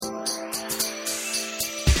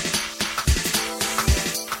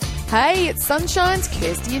Hey, it's Sunshine's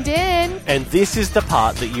Kirsty and Dan. And this is the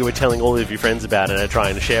part that you were telling all of your friends about and are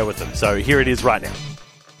trying to share with them. So here it is right now.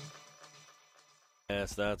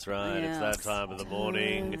 Yes, that's right. Yes. It's that time of the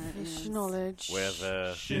morning Shanowledge. where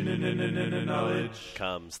the Shanowledge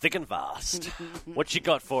comes thick and fast. What you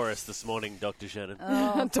got for us this morning, Dr. Shannon?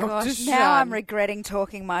 Oh, Dr. gosh. Shan. Now I'm regretting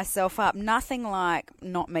talking myself up. Nothing like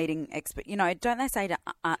not meeting expert. You know, don't they say to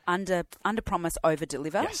under promise, over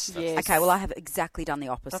deliver? Yes. Yes. Okay, well, I have exactly done the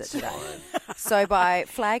opposite today. So by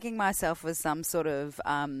flagging myself as some sort of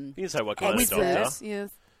You didn't say what kind of doctor. Yes, yes.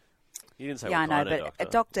 You didn't say yeah, I what know, kind but of doctor. a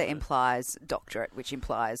doctor implies doctorate, which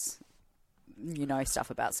implies you know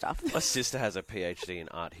stuff about stuff. My sister has a PhD in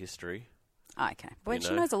art history. Okay, well, You she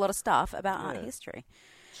know. knows a lot of stuff about art Yeah. history.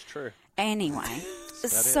 It's true. Anyway,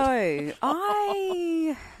 about so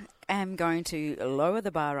I am going to lower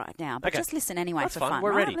the bar right now, but Okay. just listen anyway That's for fine. fun.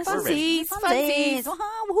 We're right? ready. Listen. We're ready. Funsies.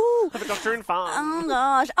 Woohoo. Have a doctor in fun. Oh,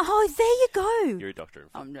 gosh. Oh, there you go. You're a doctor in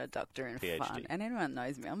fun. I'm a doctor in PhD. fun. And anyone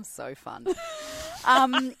knows me, I'm so fun.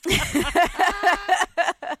 I'm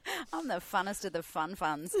the funnest of the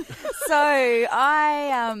funs. So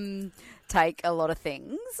I take a lot of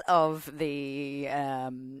things of the,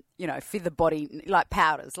 for the body, like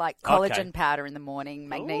powders, like collagen Okay. powder in the morning,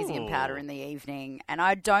 magnesium Ooh. powder in the evening. And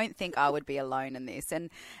I don't think I would be alone in this. And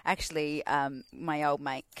actually, my old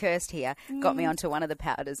mate, Kirst here, got me onto one of the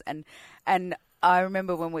powders. And I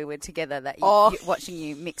remember when we were together that watching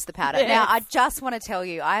you mix the powder. Yes. Now, I just want to tell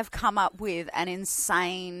you, I've come up with an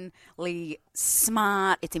insanely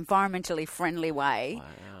smart, it's environmentally friendly way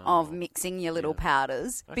of mixing your little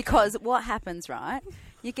powders. Because what happens, right?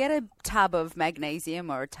 You get a tub of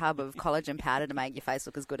magnesium or a tub of collagen powder to make your face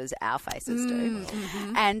look as good as our faces do.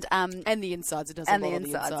 And And the insides, it does a and lot the on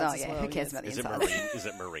insides, the oh insides yeah, as well, who cares yes. about the Is it insides? marine? Is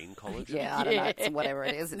it marine collagen? Yeah, I don't know. It's whatever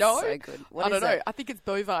it is. It's No? so good. What I don't is know. it? I think it's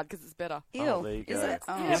Bouvard because it's better. Ew. Oh, there you go. Is it?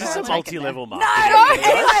 Oh, Is this I'll a take it multi-level now. marketing? No, thing,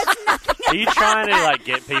 anyway, guys? it's nothing. Are you trying to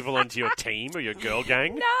get people onto your team or your girl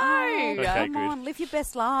gang? No. Oh, Okay, come good. on, live your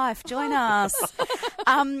best life. Join us.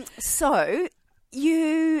 So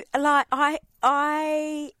you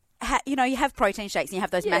you have protein shakes and you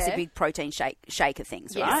have those Yeah. massive big protein shaker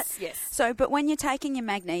things, right? Yes. So, but when you're taking your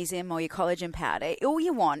magnesium or your collagen powder, all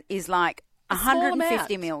you want is like small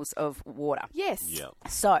 150 amount. mils of water. Yes. Yeah.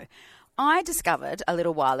 So, I discovered a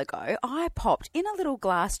little while ago, I popped in a little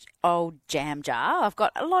glass old jam jar. I've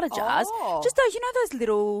got a lot of jars. Oh. Just those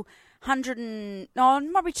little 200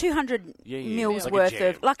 mils Like a worth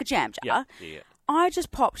jam. of, like a jam jar. Yeah. I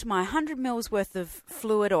just popped my 100 mils worth of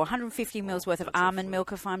fluid or 150 mils worth of don't say almond fluid.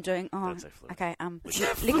 milk if I'm doing. Oh, Don't say fluid. okay.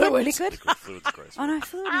 Fluid. Liquid. Fluid's gross. Oh no,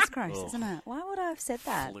 fluid is gross, Oh. isn't it? Why would I have said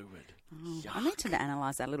that? Fluid. I need to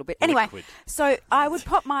analyse that a little bit. Anyway, Liquid. so I would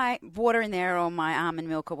pop my water in there or my almond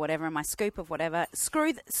milk or whatever, and my scoop of whatever,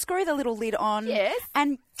 screw the little lid on Yes.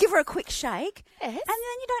 and give her a quick shake. Yes. And then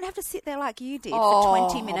you don't have to sit there like you did Oh, for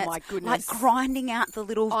 20 minutes, my goodness. like grinding out the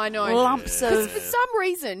little I know. lumps Because of... for some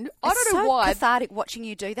reason, I It's don't know so why. cathartic watching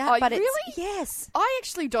you do that, Oh, but really? it's... Yes. I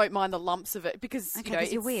actually don't mind the lumps of it because Okay,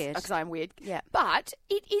 'cause you're weird. Because I'm weird. Yeah. But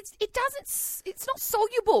it doesn't. It's not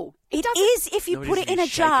soluble. It doesn't- is if you No, it put is it if in you a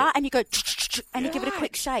shake jar it. and you go and you give it a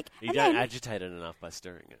quick Right. shake. You and don't then, agitate it enough by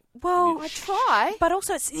stirring it. well, I try. but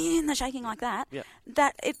also it's in the shaking like that. Yeah.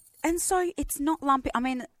 And so it's not lumpy. I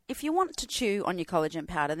mean, if you want to chew on your collagen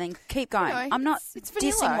powder, then keep going. You know, I'm not it's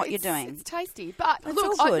dissing vanilla. what you're It's- doing. It's tasty, but It's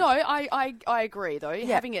look, all good. I agree though.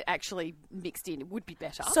 Having it actually mixed in would be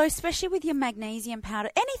better. So especially with your magnesium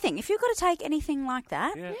powder, anything. If you've got to take anything like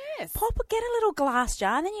that, Yeah. yes. get a little glass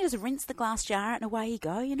jar, and then you just rinse the glass jar out and away you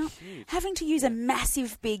go. You're not having to use a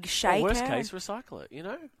massive big shaker. Or worst case, recycle it, you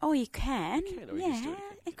know? Oh, you can. You can, or you just do it again.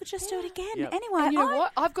 You could just do it again. Yep. Anyway, And you know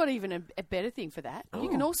what? I've got even a better thing for that. You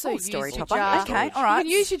can also use story your topper. jar. Okay, all right.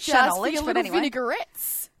 You can use your jars for Shanowledge, your but little anyway.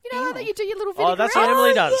 vinaigrettes. You know how that you do your little Oh, vinaigrettes? that's what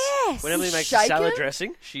Emily does. yes. When Emily makes Shake salad it.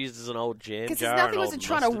 dressing, she uses an old jam Because jar. there's nothing an worse old than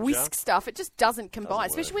trying to mustard whisk jar. stuff. It just doesn't combine,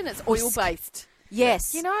 Doesn't especially work. when it's oil-based.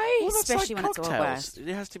 Yes. You know? Well, that's especially like when it's all cocktails. based.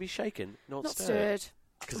 It has to be shaken, not Not stirred. stirred.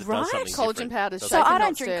 Because it Right. does something Collagen different. powder's Does So shaken, I not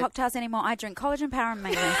don't drink stirred. cocktails anymore. I drink collagen powder and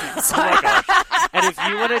magnesium. So Oh my gosh. And if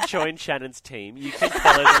you want to join Shannon's team, you can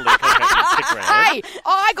follow the link on her Instagram. Hey,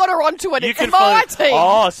 I got her onto it. You It's can my follow. team.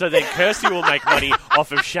 Oh, so then Kirsty will make money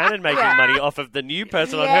off of Shannon making money off of the new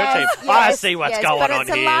person on her team. I see what's going but on it's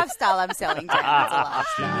a here. lifestyle I'm selling. Jan.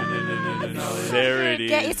 It's a lifestyle. There it is.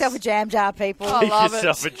 Get yourself a jam jar, people. I Get love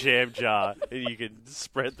yourself it. a jam jar, and you can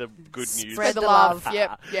spread the good news. Spread the the love. love.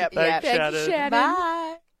 Yep. Thanks, Thank you, Shannon. Shannon.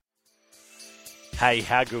 Bye. Hey,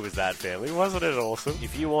 how good was that, family? Wasn't it awesome?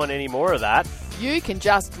 If you want any more of that, You can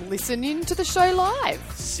just listen in to the show live.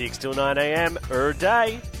 6 till 9 a.m. er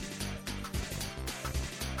day.